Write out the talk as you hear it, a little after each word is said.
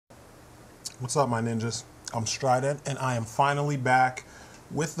What's up, my ninjas? I'm Strident, and I am finally back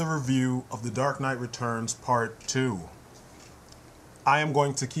with the review of The Dark Knight Returns Part 2. I am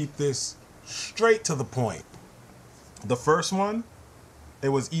going to keep this straight to the point. The first one, it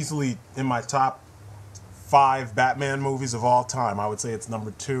was easily in my top 5 Batman movies of all time. I would say it's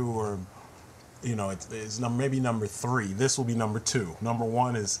number 2, or, it's maybe number 3. This will be number 2. Number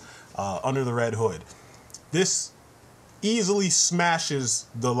 1 is Under the Red Hood. This easily smashes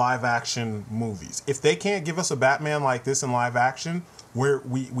the live action movies. If they can't give us a Batman like this in live action,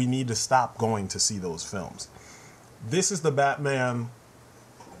 we need to stop going to see those films. This is the Batman,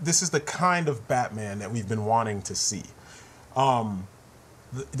 this is the kind of Batman that we've been wanting to see.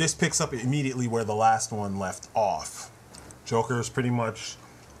 This picks up immediately where the last one left off. Joker is pretty much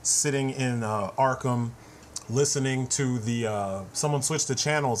sitting in Arkham, listening to someone switched the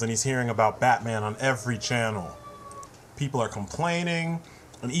channels, and he's hearing about Batman on every channel. People are complaining,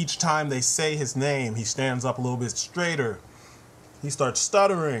 and each time they say his name, he stands up a little bit straighter. He starts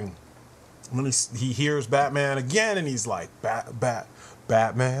stuttering. And then he hears Batman again, and he's like,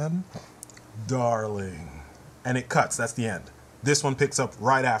 Batman, darling. And it cuts. That's the end. This one picks up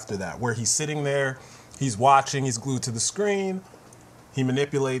right after that, where he's sitting there, he's watching, he's glued to the screen. He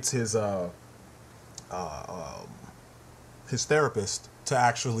manipulates his therapist to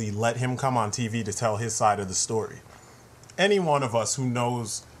actually let him come on TV to tell his side of the story. Any one of us who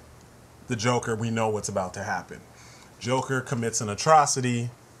knows the Joker, we know what's about to happen. Joker commits an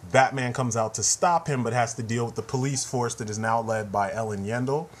atrocity. Batman comes out to stop him, but has to deal with the police force that is now led by Ellen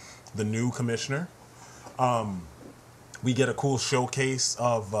Yendel, the new commissioner. We get a cool showcase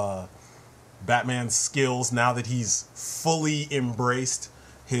of Batman's skills now that he's fully embraced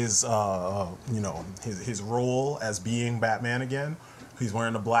his his role as being Batman again. He's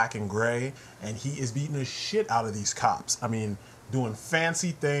wearing the black and gray, and he is beating the shit out of these cops. I mean, doing fancy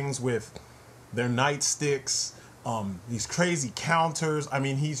things with their nightsticks, these crazy counters. I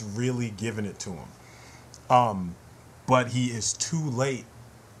mean, he's really giving it to him. But he is too late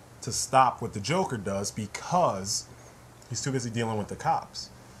to stop what the Joker does because he's too busy dealing with the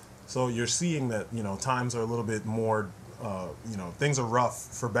cops. So you're seeing that, times are a little bit more, things are rough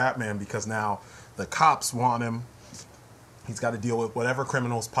for Batman because now the cops want him. He's got to deal with whatever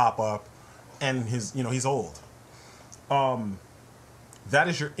criminals pop up, and he's old. That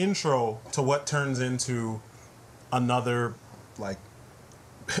is your intro to what turns into another,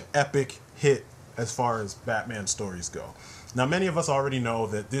 epic hit as far as Batman stories go. Now, many of us already know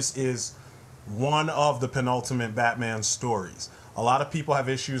that this is one of the penultimate Batman stories. A lot of people have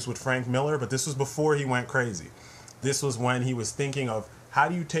issues with Frank Miller, but this was before he went crazy. This was when he was thinking of, how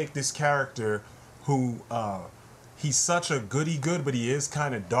do you take this character who, he's such a goody-good, but he is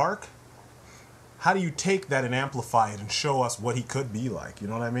kind of dark. How do you take that and amplify it and show us what he could be like? You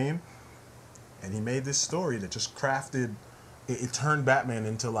know what I mean? And he made this story that just crafted, it turned Batman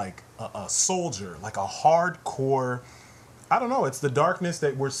into like a soldier, like a hardcore, I don't know, it's the darkness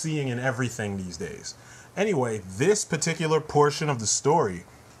that we're seeing in everything these days. Anyway, this particular portion of the story,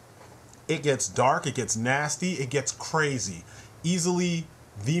 it gets dark, it gets nasty, it gets crazy. Easily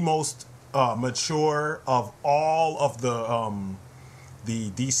the most mature of all of the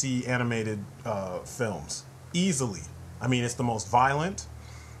DC animated films. Easily. I mean, it's the most violent.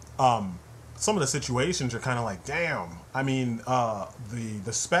 Some of the situations are kind of like, damn. I mean,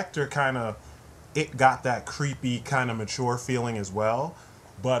 the Spectre kind of, it got that creepy kind of mature feeling as well.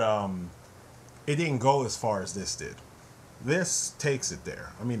 But it didn't go as far as this did. This takes it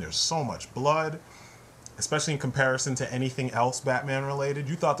there. I mean, there's so much blood, especially in comparison to anything else Batman related.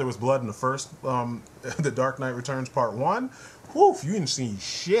 You thought there was blood in the first, The Dark Knight Returns Part 1? Whew, you didn't see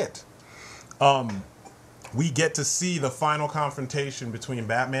shit. We get to see the final confrontation between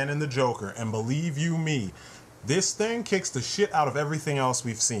Batman and the Joker, and believe you me, this thing kicks the shit out of everything else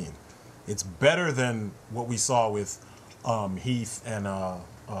we've seen. It's better than what we saw with Heath and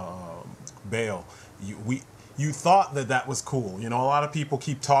Bale. You thought that was cool. A lot of people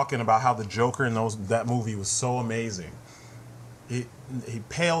keep talking about how the Joker in that movie was so amazing. He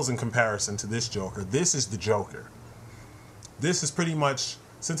pales in comparison to this Joker. This is the Joker. This is pretty much,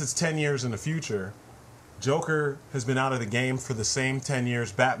 since it's 10 years in the future, Joker has been out of the game for the same 10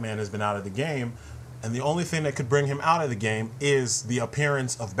 years Batman has been out of the game, and the only thing that could bring him out of the game is the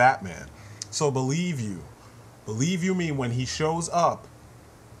appearance of Batman. So believe you me, when he shows up,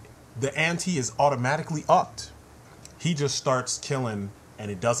 the ante is automatically upped. He just starts killing,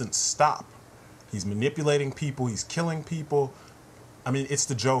 and it doesn't stop. He's manipulating people, he's killing people. I mean, it's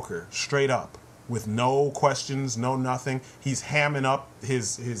the Joker, straight up, with no questions, no nothing. He's hamming up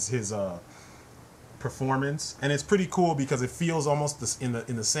his performance, and it's pretty cool because it feels almost in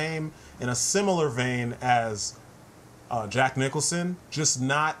a similar vein as Jack Nicholson, just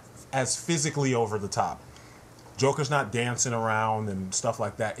not as physically over the top. Joker's not dancing around and stuff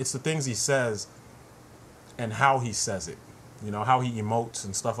like that. It's the things he says and how he says it. You know, how he emotes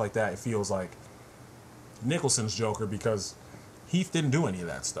and stuff like that. It feels like Nicholson's Joker because Heath didn't do any of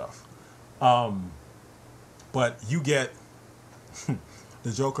that stuff. But you get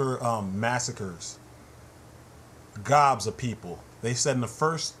the Joker massacres gobs of people. They said in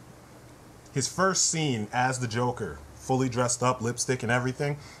his first scene as the Joker, fully dressed up, lipstick and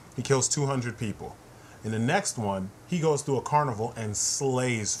everything, he kills 200 people. In the next one, he goes through a carnival and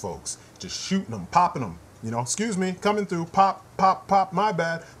slays folks, just shooting them, popping them. You know, excuse me, coming through, pop, pop, pop, my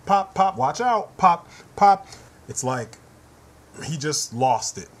bad, pop, pop, watch out, pop, pop. It's like he just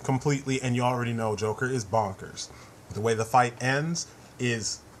lost it completely, and you already know Joker is bonkers. The way the fight ends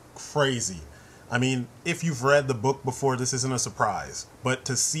is crazy. I mean, if you've read the book before, this isn't a surprise, but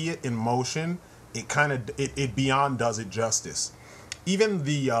to see it in motion, it beyond does it justice. Even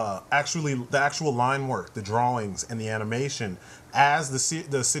the actual line work, the drawings, and the animation, as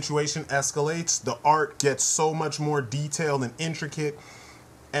the situation escalates, the art gets so much more detailed and intricate,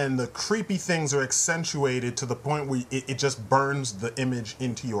 and the creepy things are accentuated to the point where it just burns the image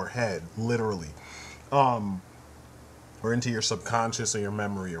into your head, literally, or into your subconscious or your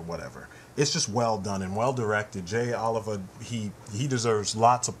memory or whatever. It's just well done and well directed. Jay Oliver, he deserves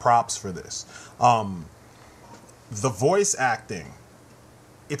lots of props for this. The voice acting,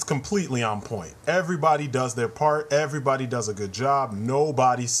 it's completely on point. Everybody does their part. Everybody does a good job.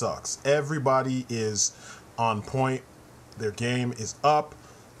 Nobody sucks. Everybody is on point. Their game is up.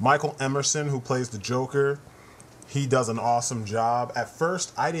 Michael Emerson, who plays the Joker, he does an awesome job. At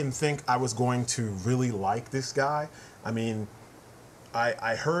first, I didn't think I was going to really like this guy. I mean,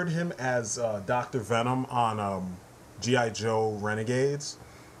 I heard him as Dr. Venom on G.I. Joe Renegades,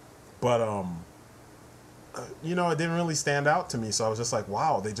 but you know, it didn't really stand out to me. So I was just like,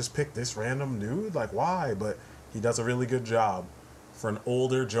 wow, they just picked this random dude? Like, why? But he does a really good job for an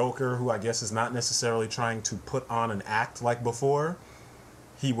older Joker who I guess is not necessarily trying to put on an act like before.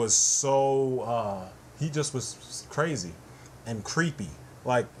 He was so, he just was crazy and creepy.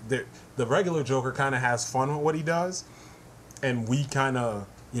 Like, the regular Joker kind of has fun with what he does. And we kind of,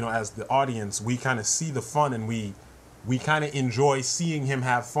 you know, as the audience, we kind of see the fun, and we kind of enjoy seeing him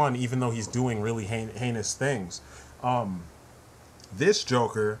have fun, even though he's doing really heinous things. This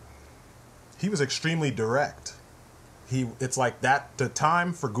Joker, he was extremely direct. It's like that, the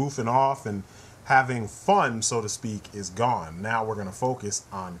time for goofing off and having fun, so to speak, is gone. Now we're going to focus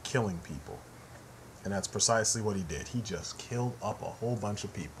on killing people. And that's precisely what he did. He just killed up a whole bunch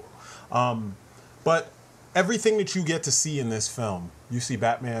of people. But everything that you get to see in this film, you see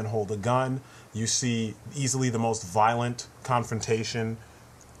Batman hold a gun, you see easily the most violent confrontation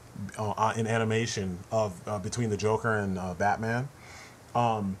in animation between the Joker and Batman.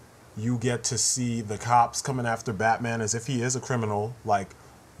 You get to see the cops coming after Batman as if he is a criminal, like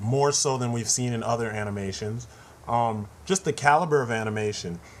more so than we've seen in other animations. Just the caliber of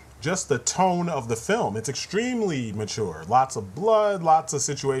animation, just the tone of the film. It's extremely mature. Lots of blood, lots of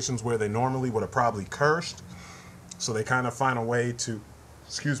situations where they normally would have probably cursed. So they kind of find a way to,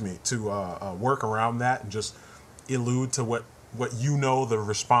 work around that and just allude to what you know the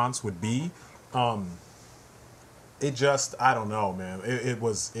response would be. It just, I don't know, man. It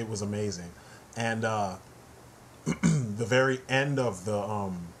was amazing. And the very end of the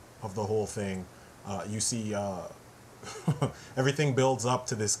whole thing, you see everything builds up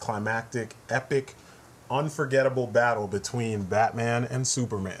to this climactic, epic, unforgettable battle between Batman and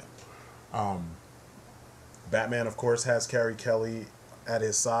Superman. Batman, of course, has Carrie Kelly at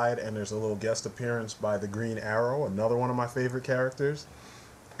his side, and there's a little guest appearance by the Green Arrow, another one of my favorite characters.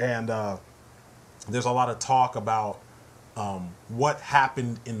 And there's a lot of talk about what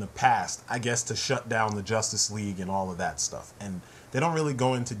happened in the past, I guess, to shut down the Justice League and all of that stuff. And they don't really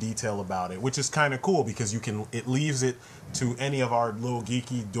go into detail about it, which is kind of cool because it leaves it to any of our little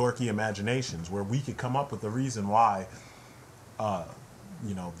geeky, dorky imaginations where we could come up with a reason why,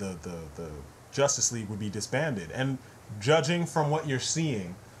 you know, the Justice League would be disbanded. And judging from what you're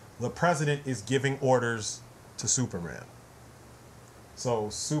seeing, the president is giving orders to Superman. So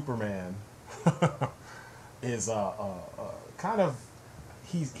Superman is kind of,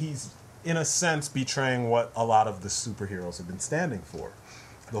 he's in a sense betraying what a lot of the superheroes have been standing for.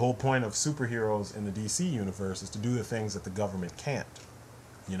 The whole point of superheroes in the DC universe is to do the things that the government can't,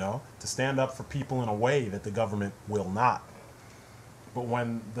 you know, to stand up for people in a way that the government will not. But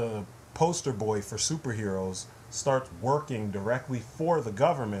when the poster boy for superheroes starts working directly for the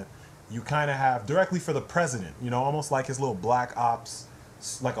government, you kind of have directly for the president, you know, almost like his little black ops,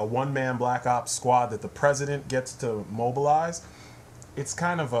 like a one-man black ops squad that the president gets to mobilize. It's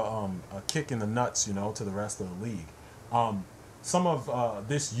kind of a kick in the nuts, you know, to the rest of the league. Some of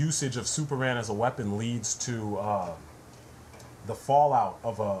this usage of Superman as a weapon leads to the fallout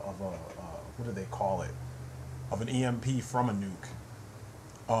of a what do they call it? Of an EMP from a nuke,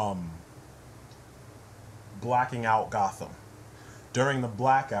 blacking out Gotham. During the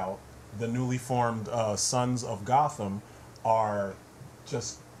blackout, the newly formed Sons of Gotham are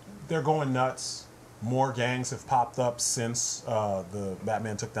just, they're going nuts. More gangs have popped up since the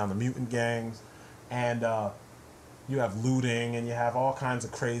Batman took down the mutant gangs, and you have looting and you have all kinds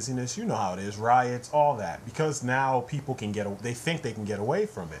of craziness. You know how it is, riots, all that, because now people can they think they can get away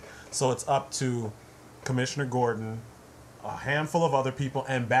from it. So it's up to Commissioner Gordon, a handful of other people,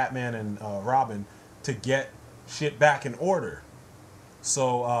 and Batman and Robin to get shit back in order.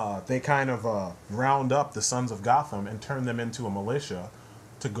 So they kind of round up the Sons of Gotham and turn them into a militia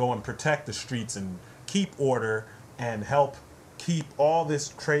to go and protect the streets and keep order and help keep all this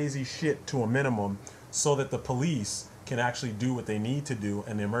crazy shit to a minimum, so that the police can actually do what they need to do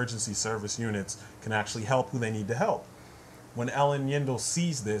and the emergency service units can actually help who they need to help. When Ellen Yindel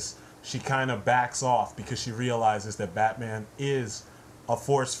sees this, she kind of backs off because she realizes that Batman is a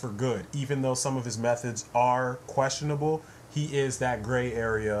force for good. Even though some of his methods are questionable, he is that gray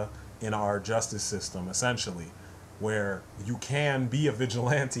area in our justice system, essentially, where you can be a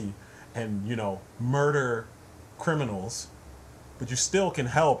vigilante and, you know, murder criminals, but you still can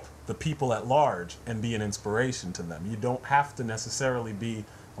help the people at large and be an inspiration to them. You don't have to necessarily be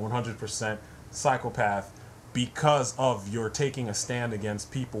a 100% psychopath because of your taking a stand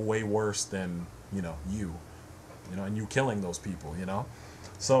against people way worse than, you know, and you killing those people, you know?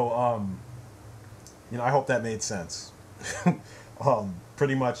 So, you know, I hope that made sense.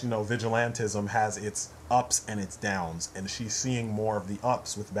 Pretty much, you know, vigilantism has its ups and its downs, and she's seeing more of the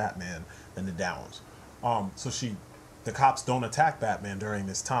ups with Batman than the downs. So the cops don't attack Batman during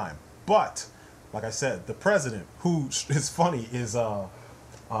this time. But, like I said, the president, who is funny, is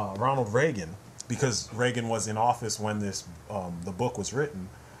Ronald Reagan, because Reagan was in office when this the book was written,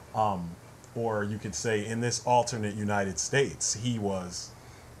 or you could say in this alternate United States, he was,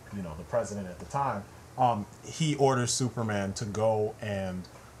 you know, the president at the time. He orders Superman to go and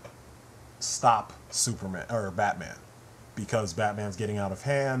stop Superman or Batman, because Batman's getting out of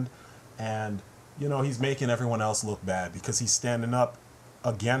hand, and, you know, he's making everyone else look bad because he's standing up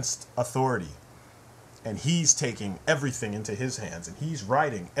against authority, and he's taking everything into his hands, and he's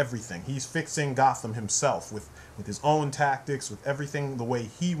writing everything. He's fixing Gotham himself with his own tactics, with everything the way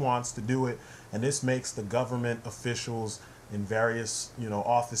he wants to do it, and this makes the government officials in various, you know,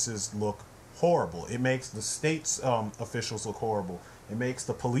 offices look horrible. It makes the state's officials look horrible. It makes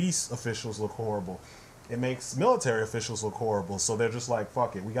the police officials look horrible. It makes military officials look horrible. So they're just like,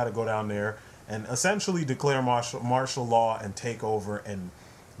 fuck it, we got to go down there and essentially declare martial law and take over and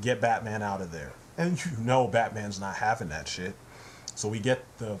get Batman out of there. And you know Batman's not having that shit. So we get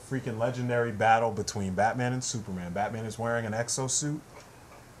the freaking legendary battle between Batman and Superman. Batman is wearing an exosuit.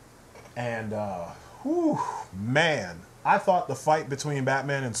 And, whew, man, I thought the fight between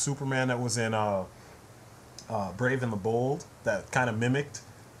Batman and Superman that was in Brave and the Bold, that kind of mimicked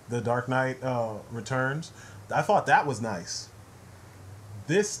the Dark Knight Returns, I thought that was nice.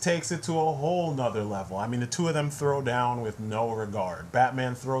 This takes it to a whole nother level. I mean, the two of them throw down with no regard.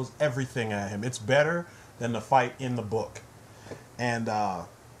 Batman throws everything at him. It's better than the fight in the book. And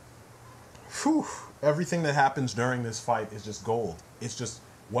everything that happens during this fight is just gold. It's just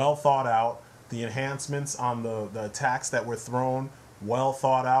well thought out. The enhancements on the attacks that were thrown, well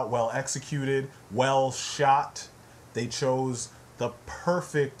thought out, well executed, well shot. They chose the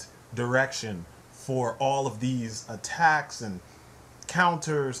perfect direction for all of these attacks and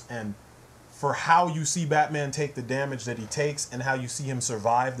counters, and for how you see Batman take the damage that he takes and how you see him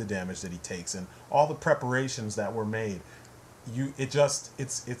survive the damage that he takes, and all the preparations that were made.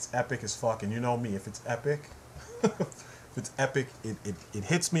 It's epic as fuck. And you know me, if it's epic, if it's epic, it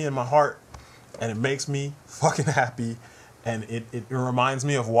hits me in my heart, and it makes me fucking happy, and it reminds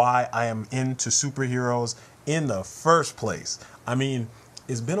me of why I am into superheroes in the first place. I mean,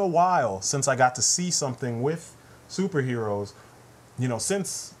 it's been a while since I got to see something with superheroes, you know,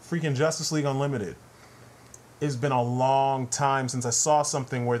 since freaking Justice League Unlimited. It's been a long time since I saw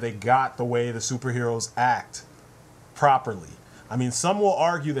something where they got the way the superheroes act properly. I mean, some will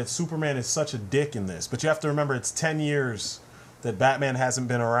argue that Superman is such a dick in this, but you have to remember it's 10 years that Batman hasn't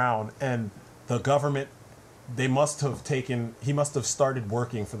been around, and the government, he must have started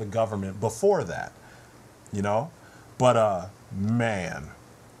working for the government before that, you know? But, man,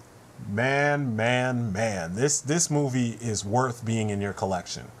 Man. This movie is worth being in your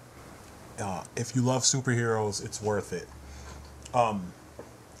collection. If you love superheroes, it's worth it.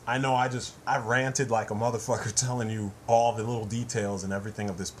 I know I ranted like a motherfucker telling you all the little details and everything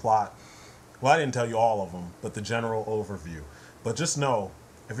of this plot. Well, I didn't tell you all of them, but the general overview. But just know,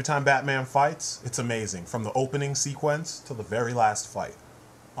 every time Batman fights, it's amazing. From the opening sequence to the very last fight.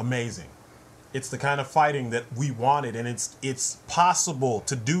 Amazing. It's the kind of fighting that we wanted, and it's possible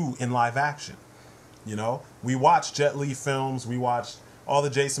to do in live action. You know? We watched Jet Li films, we watched all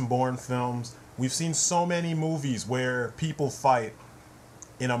the Jason Bourne films. We've seen so many movies where people fight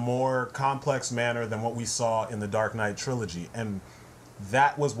in a more complex manner than what we saw in the Dark Knight trilogy. And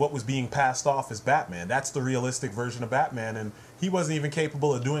that was what was being passed off as Batman. That's the realistic version of Batman, and he wasn't even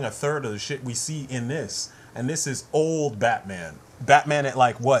capable of doing a third of the shit we see in this. And this is old Batman. Batman at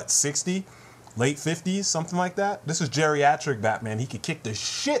like, what, 60? Late 50s? Something like that? This is geriatric Batman. He could kick the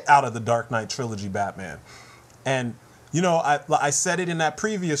shit out of the Dark Knight trilogy Batman. And, you know, I said it in that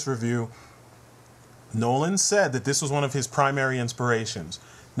previous review. Nolan said that this was one of his primary inspirations.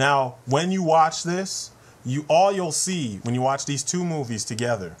 Now, when you watch this, all you'll see when you watch these two movies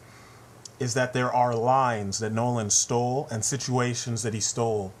together is that there are lines that Nolan stole and situations that he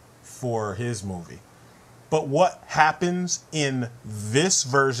stole for his movie. But what happens in this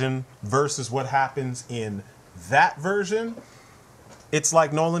version versus what happens in that version, it's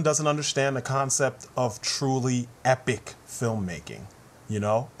like Nolan doesn't understand the concept of truly epic filmmaking, you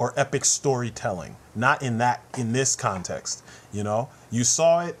know, or epic storytelling. Not in this context, you know. You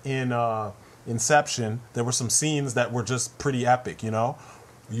saw it in Inception. There were some scenes that were just pretty epic, you know.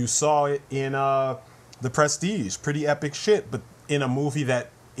 You saw it in The Prestige, pretty epic shit, but in a movie that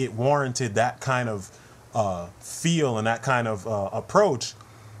it warranted that kind of feel and that kind of approach,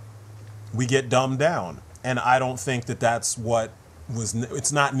 we get dumbed down. And I don't think that that's what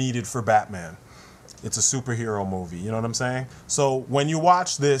it's not needed for Batman. It's a superhero movie, you know what I'm saying? So when you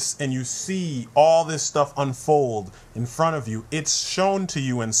watch this and you see all this stuff unfold in front of you, it's shown to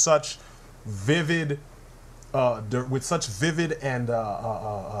you in such vivid, with such vivid and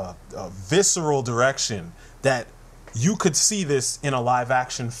visceral direction that you could see this in a live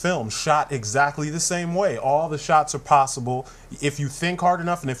action film shot exactly the same way. All the shots are possible. If you think hard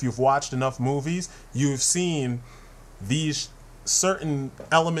enough and if you've watched enough movies, you've seen these certain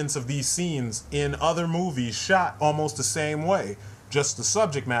elements of these scenes in other movies shot almost the same way. Just the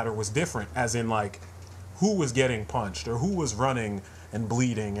subject matter was different, as in like who was getting punched or who was running and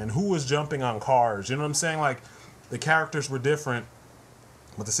bleeding and who was jumping on cars. You know what I'm saying? Like the characters were different,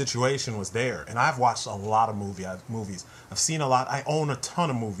 but the situation was there. And I've watched a lot of movies. I've seen a lot. I own a ton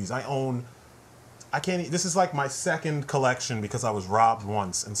of movies. This is like my second collection because I was robbed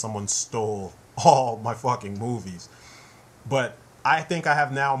once and someone stole all my fucking movies. But I think I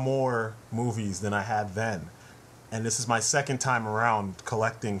have now more movies than I had then. And this is my second time around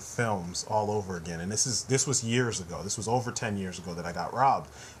collecting films all over again. And this was years ago. This was over 10 years ago that I got robbed.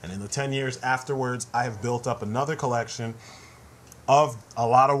 And in the 10 years afterwards, I have built up another collection of a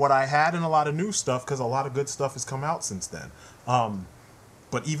lot of what I had and a lot of new stuff, because a lot of good stuff has come out since then.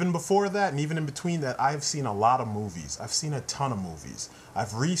 But even before that and even in between that, I have seen a lot of movies. I've seen a ton of movies.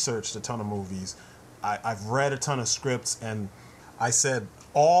 I've researched a ton of movies. I've read a ton of scripts, and I said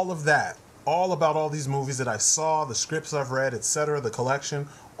all of that, all about all these movies that I saw, the scripts I've read, etc., the collection,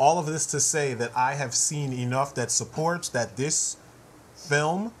 all of this to say that I have seen enough that supports that this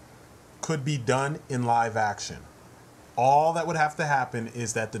film could be done in live action. All that would have to happen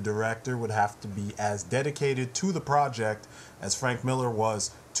is that the director would have to be as dedicated to the project as Frank Miller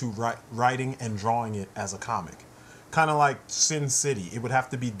was to writing and drawing it as a comic. Kind of like Sin City. It would have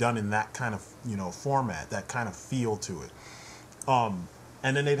to be done in that kind of, you know, format, that kind of feel to it.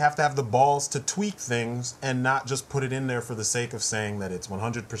 And then they'd have to have the balls to tweak things and not just put it in there for the sake of saying that it's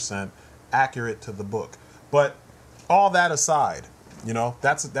 100% accurate to the book. But all that aside, you know,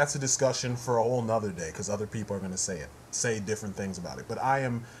 that's a discussion for a whole nother day, because other people are going to say different things about it. But I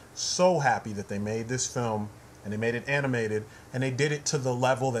am so happy that they made this film and they made it animated and they did it to the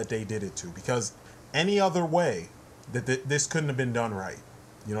level that they did it to, because any other way that this couldn't have been done right.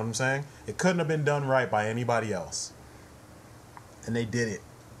 You know what I'm saying? It couldn't have been done right by anybody else. And they did it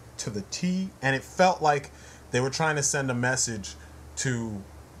to the T, and it felt like they were trying to send a message to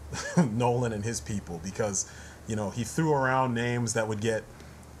Nolan and his people, because, you know, he threw around names that would get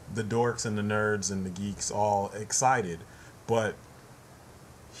the dorks and the nerds and the geeks all excited, but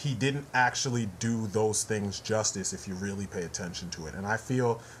he didn't actually do those things justice if you really pay attention to it. And I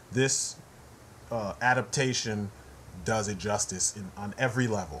feel this adaptation does it justice on every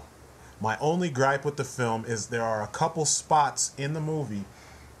level. My only gripe with the film is there are a couple spots in the movie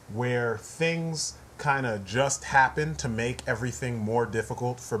where things kind of just happen to make everything more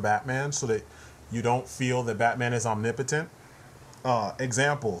difficult for Batman so that you don't feel that Batman is omnipotent.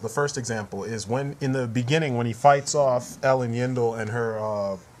 The first example is when in the beginning when he fights off Ellen Yindel and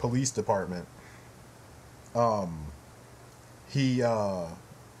her police department. He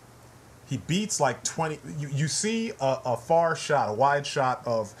beats like 20. You see a far shot, a wide shot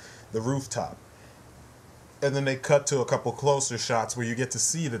of the rooftop, and then they cut to a couple closer shots where you get to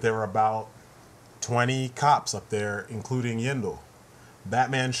see that there were about 20 cops up there, including Yindel.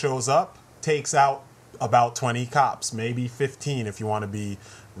 Batman shows up, takes out about 20 cops, maybe 15 if you want to be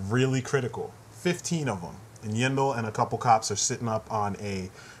really critical. 15 of them. And Yindel and a couple cops are sitting up on a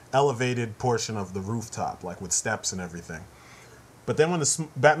elevated portion of the rooftop, like with steps and everything. But then when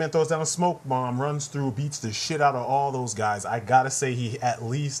Batman throws down a smoke bomb, runs through, beats the shit out of all those guys, I gotta say he at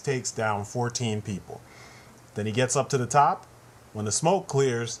least takes down 14 people. Then he gets up to the top. When the smoke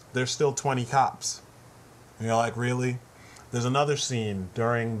clears, there's still 20 cops. And you're like, really? There's another scene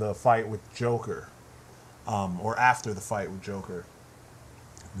during the fight with Joker. Or after the fight with Joker.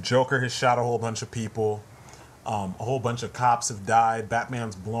 Joker has shot a whole bunch of people. A whole bunch of cops have died.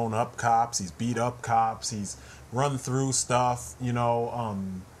 Batman's blown up cops. He's beat up cops. He's run through stuff. You know,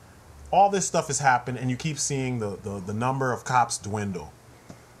 all this stuff has happened, and you keep seeing the number of cops dwindle.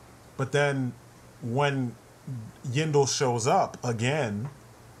 But then when Yindel shows up again,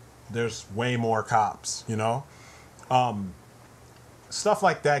 there's way more cops, you know? Stuff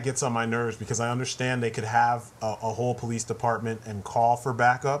like that gets on my nerves because I understand they could have a whole police department and call for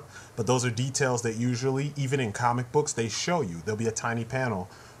backup, but those are details that usually, even in comic books, they show you. There'll be a tiny panel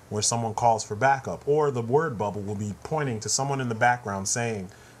where someone calls for backup, or the word bubble will be pointing to someone in the background saying,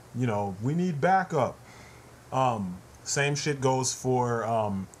 you know, we need backup. Same shit goes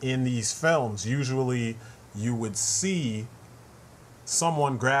for in these films. Usually you would see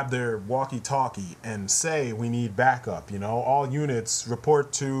someone grab their walkie-talkie and say, we need backup, you know, all units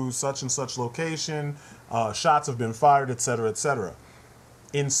report to such and such location, shots have been fired, etc., etc.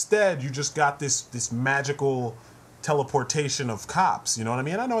 Instead, you just got this magical teleportation of cops, you know what I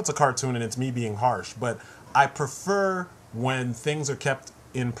mean? I know it's a cartoon and it's me being harsh, but I prefer when things are kept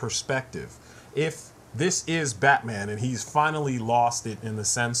in perspective. If this is Batman and he's finally lost it in the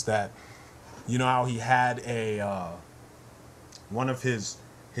sense that, you know how he had a one of his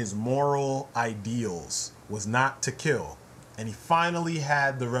moral ideals was not to kill, and he finally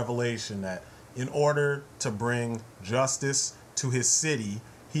had the revelation that in order to bring justice to his city,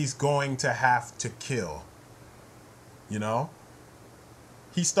 he's going to have to kill. You know?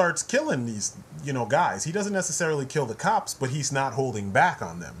 He starts killing these, you know, guys. He doesn't necessarily kill the cops, but he's not holding back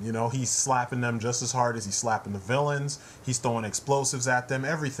on them. You know, he's slapping them just as hard as he's slapping the villains. He's throwing explosives at them,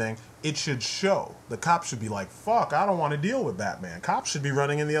 everything. It should show. The cops should be like, fuck, I don't want to deal with Batman. Cops should be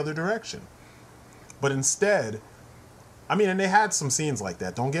running in the other direction. But instead, I mean, and they had some scenes like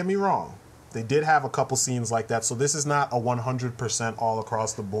that. Don't get me wrong. They did have a couple scenes like that. So this is not a 100% all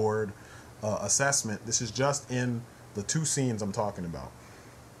across the board assessment. This is just in the two scenes I'm talking about.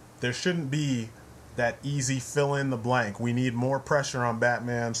 There shouldn't be that easy fill in the blank. We need more pressure on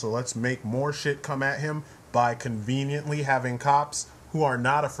Batman, so let's make more shit come at him by conveniently having cops who are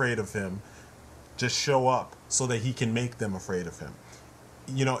not afraid of him just show up so that he can make them afraid of him.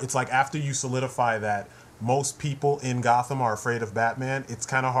 You know, it's like after you solidify that most people in Gotham are afraid of Batman, it's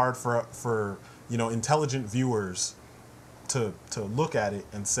kind of hard for you know, intelligent viewers to look at it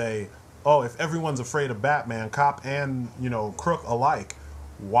and say, oh, if everyone's afraid of Batman, cop and, you know, crook alike,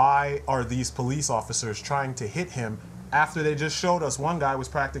 why are these police officers trying to hit him after they just showed us one guy was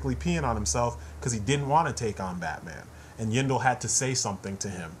practically peeing on himself because he didn't want to take on Batman, and Yindel had to say something to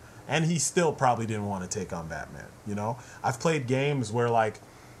him, and he still probably didn't want to take on Batman, you know? I've played games where like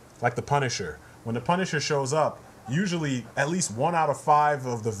the Punisher, when the Punisher shows up, usually at least 1 out of 5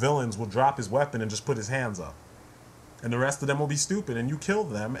 of the villains will drop his weapon and just put his hands up. And the rest of them will be stupid, and you kill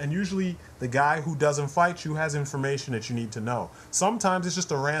them, and usually the guy who doesn't fight you has information that you need to know. Sometimes it's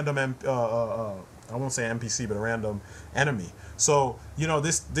just a random, I won't say NPC, but a random enemy. So, you know,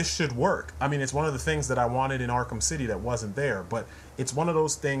 this should work. I mean, it's one of the things that I wanted in Arkham City that wasn't there, but it's one of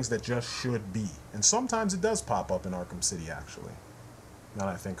those things that just should be. And sometimes it does pop up in Arkham City, actually, now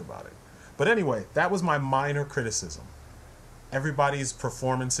that I think about it. But anyway, that was my minor criticism. Everybody's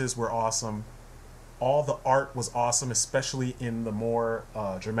performances were awesome. All the art was awesome, especially in the more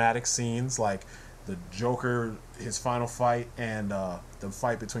dramatic scenes, like the Joker, his final fight, and the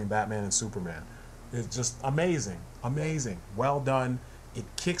fight between Batman and Superman. It's just amazing, amazing, well done. It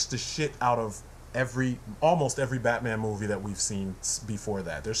kicks the shit out of almost every Batman movie that we've seen before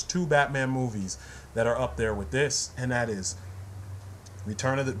that. There's 2 Batman movies that are up there with this, and that is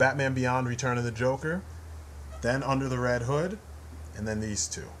Batman Beyond, Return of the Joker, then Under the Red Hood, and then these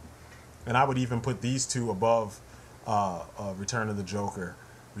two. And I would even put these two above Return of the Joker.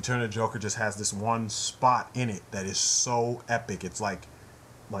 Return of the Joker just has this one spot in it that is so epic. It's like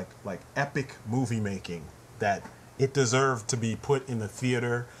epic movie making that it deserved to be put in the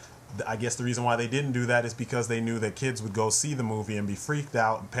theater. I guess the reason why they didn't do that is because they knew that kids would go see the movie and be freaked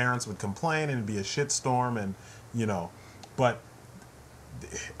out, and parents would complain, and it'd be a shitstorm, and But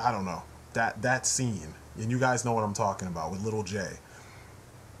I don't know, that scene, and you guys know what I'm talking about with Little J.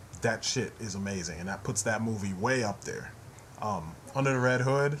 That shit is amazing, and that puts that movie way up there. Under the Red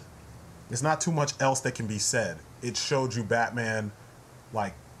Hood, there's not too much else that can be said. It showed you Batman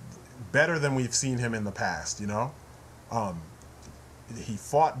like better than we've seen him in the past, He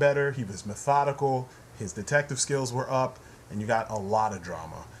fought better, he was methodical, his detective skills were up, and you got a lot of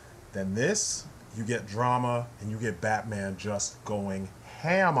drama. Then this, you get drama, and you get Batman just going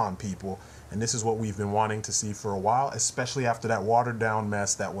ham on people, and this is what we've been wanting to see for a while, especially after that watered down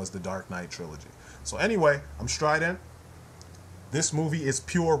mess that was the Dark Knight trilogy. So anyway, I'm Strident. This movie is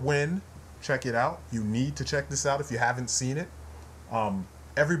pure win. Check it out. You need to check this out if you haven't seen it.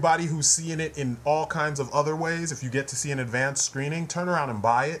 Everybody who's seeing it in all kinds of other ways, if you get to see an advanced screening, turn around and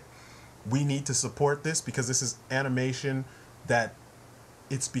buy it. We need to support this because this is animation that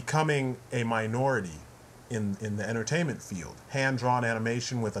it's becoming a minority in the entertainment field. Hand-drawn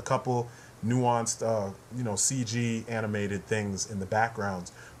animation with a couple nuanced, CG animated things in the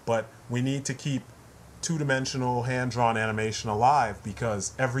backgrounds. But we need to keep two-dimensional hand-drawn animation alive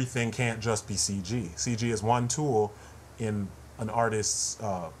because everything can't just be CG. CG is one tool in an artist's,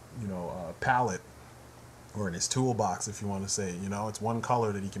 palette, or in his toolbox, if you want to say. It's one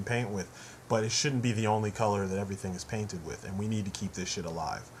color that he can paint with, but it shouldn't be the only color that everything is painted with, and we need to keep this shit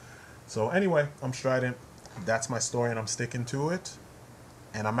alive. So anyway, I'm Strident. That's my story, and I'm sticking to it.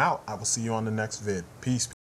 And I'm out. I will see you on the next vid. Peace.